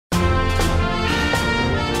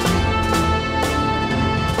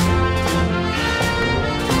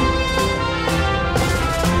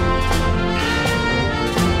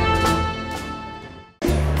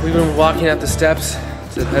We've been walking up the steps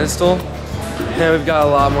to the pedestal, and we've got a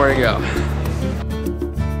lot more to go.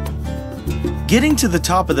 Getting to the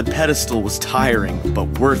top of the pedestal was tiring,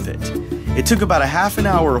 but worth it. It took about a half an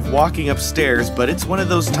hour of walking upstairs, but it's one of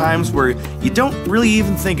those times where you don't really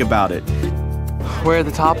even think about it. We're at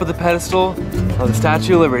the top of the pedestal of the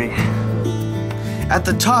Statue of Liberty. At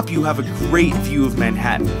the top, you have a great view of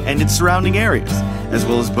Manhattan and its surrounding areas, as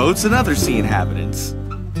well as boats and other sea inhabitants.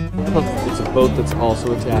 It's a boat that's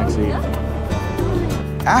also a taxi.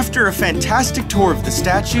 After a fantastic tour of the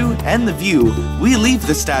statue and the view, we leave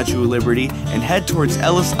the Statue of Liberty and head towards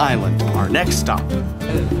Ellis Island, our next stop.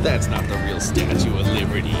 That's not the real Statue of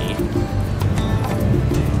Liberty.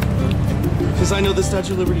 Because I know the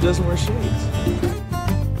Statue of Liberty doesn't wear shades.